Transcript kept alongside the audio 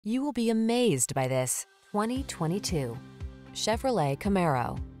You will be amazed by this 2022 Chevrolet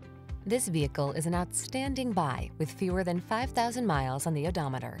Camaro. This vehicle is an outstanding buy with fewer than 5,000 miles on the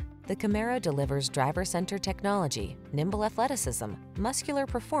odometer. The Camaro delivers driver-centered technology, nimble athleticism, muscular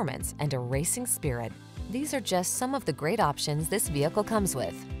performance, and a racing spirit. These are just some of the great options this vehicle comes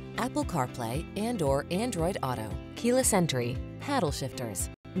with: Apple CarPlay and/or Android Auto, keyless entry, paddle shifters,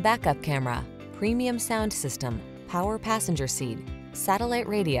 backup camera, premium sound system, power passenger seat, satellite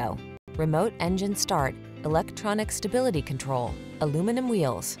radio, remote engine start, electronic stability control, aluminum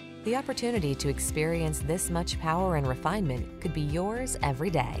wheels. The opportunity to experience this much power and refinement could be yours every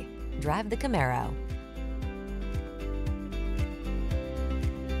day. Drive the Camaro.